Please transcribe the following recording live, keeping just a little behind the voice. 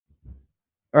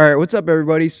All right, what's up,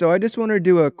 everybody? So I just want to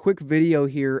do a quick video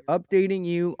here updating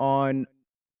you on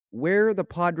where the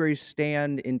Padres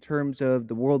stand in terms of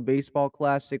the World Baseball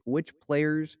Classic, which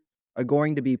players are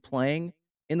going to be playing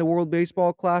in the World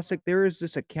Baseball Classic. There is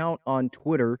this account on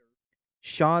Twitter,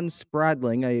 Sean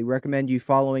Spradling. I recommend you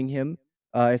following him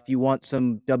if you want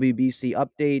some WBC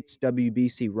updates,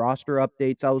 WBC roster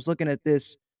updates. I was looking at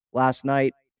this last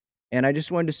night and I just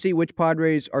wanted to see which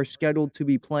Padres are scheduled to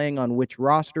be playing on which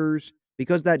rosters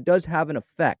because that does have an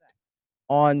effect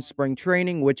on spring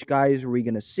training. Which guys are we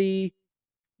going to see?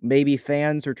 Maybe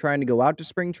fans are trying to go out to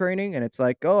spring training and it's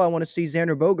like, oh, I want to see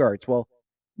Xander Bogaerts. Well,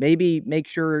 maybe make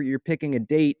sure you're picking a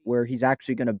date where he's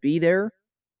actually going to be there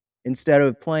instead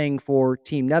of playing for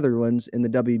Team Netherlands in the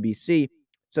WBC.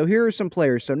 So here are some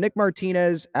players. So Nick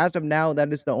Martinez, as of now,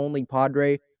 that is the only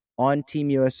Padre on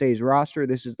Team USA's roster.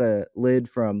 This is the lid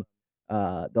from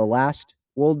the last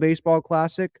World Baseball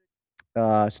Classic.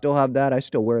 Still have that. I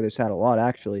still wear this hat a lot,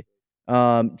 actually.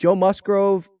 Joe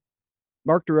Musgrove,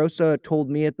 Mark DeRosa told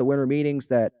me at the winter meetings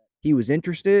that he was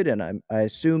interested, and I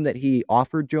assume that he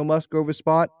offered Joe Musgrove a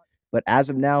spot. But as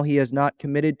of now, he has not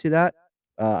committed to that.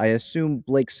 I assume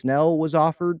Blake Snell was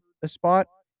offered a spot.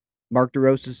 Mark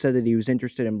DeRosa said that he was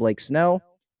interested in Blake Snell,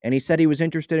 and he said he was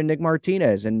interested in Nick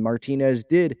Martinez, and Martinez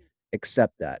did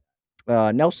accept that.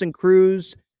 Nelson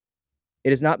Cruz, it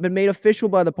has not been made official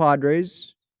by the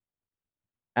Padres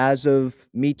as of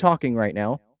me talking right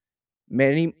now.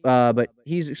 Manny, but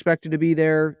he's expected to be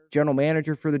there. General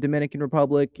manager for the Dominican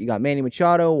Republic. You got Manny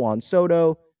Machado, Juan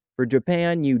Soto. For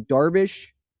Japan, you Darvish.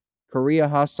 Korea,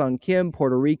 Ha-Seong Kim.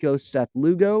 Puerto Rico, Seth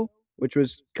Lugo, which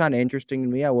was kind of interesting to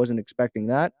me. I wasn't expecting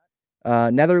that.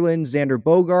 Netherlands, Xander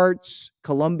Bogaerts.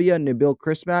 Colombia, Nabil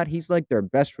Crismatt. He's like their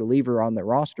best reliever on their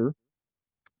roster.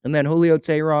 And then Julio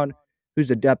Teheran, who's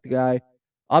a depth guy.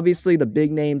 Obviously, the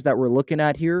big names that we're looking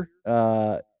at here,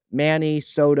 Manny,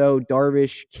 Soto,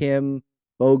 Darvish, Kim,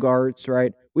 Bogaerts,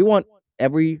 right? We want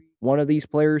every one of these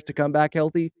players to come back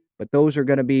healthy, but those are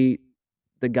going to be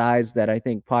the guys that I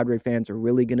think Padre fans are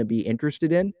really going to be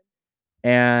interested in.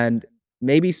 And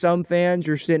maybe some fans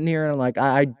are sitting here and like,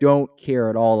 I don't care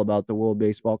at all about the World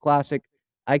Baseball Classic.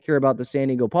 I care about the San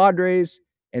Diego Padres.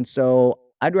 And so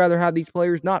I'd rather have these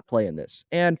players not play in this.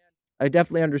 And I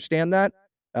definitely understand that.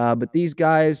 But these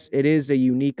guys, it is a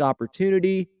unique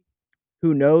opportunity.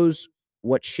 Who knows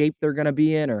what shape they're going to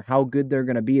be in or how good they're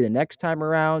going to be the next time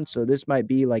around. So this might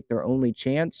be like their only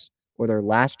chance or their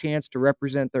last chance to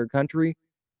represent their country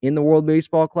in the World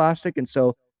Baseball Classic. And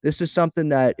so this is something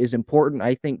that is important,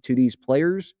 I think, to these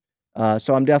players.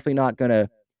 So I'm definitely not going to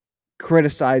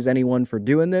criticize anyone for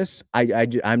doing this.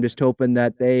 I'm just hoping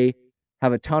that they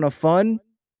have a ton of fun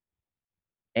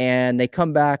and they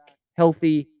come back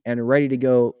healthy and ready to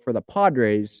go for the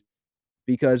Padres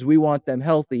because we want them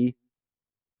healthy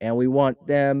and we want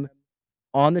them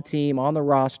on the team, on the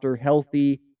roster,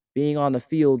 healthy, being on the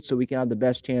field so we can have the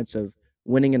best chance of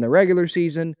winning in the regular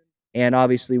season and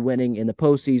obviously winning in the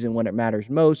postseason when it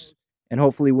matters most, and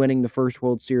hopefully winning the first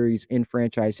World Series in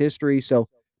franchise history. So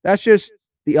that's just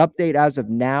the update as of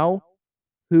now.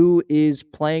 Who is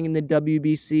playing in the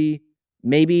WBC?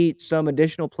 Maybe some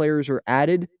additional players are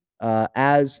added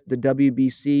as the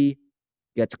WBC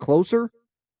gets closer.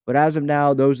 But as of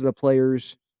now, those are the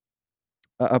players,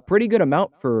 a pretty good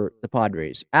amount for the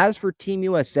Padres. As for Team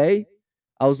USA,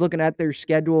 I was looking at their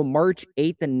schedule. March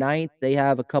 8th and 9th, they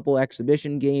have a couple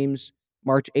exhibition games.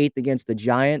 March 8th against the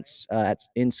Giants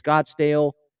in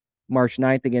Scottsdale. March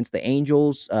 9th against the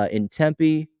Angels in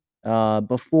Tempe.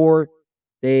 Before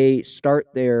they start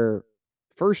their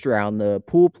first round, the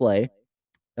pool play,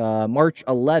 March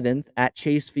 11th at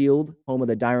Chase Field, home of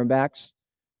the Diamondbacks.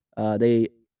 They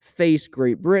face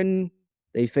Great Britain.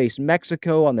 They face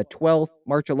Mexico on the 12th.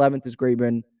 March 11th is Great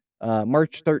Britain.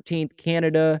 March 13th,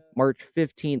 Canada. March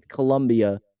 15th,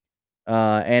 Colombia.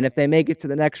 And if they make it to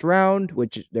the next round,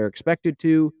 which they're expected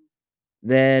to,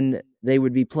 then they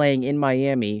would be playing in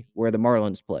Miami where the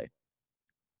Marlins play.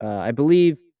 I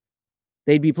believe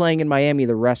they'd be playing in Miami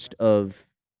the rest of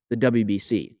the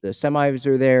WBC. The semis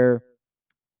are there.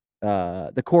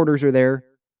 The quarters are there.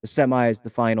 The semis, the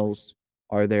finals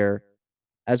are there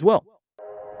as well.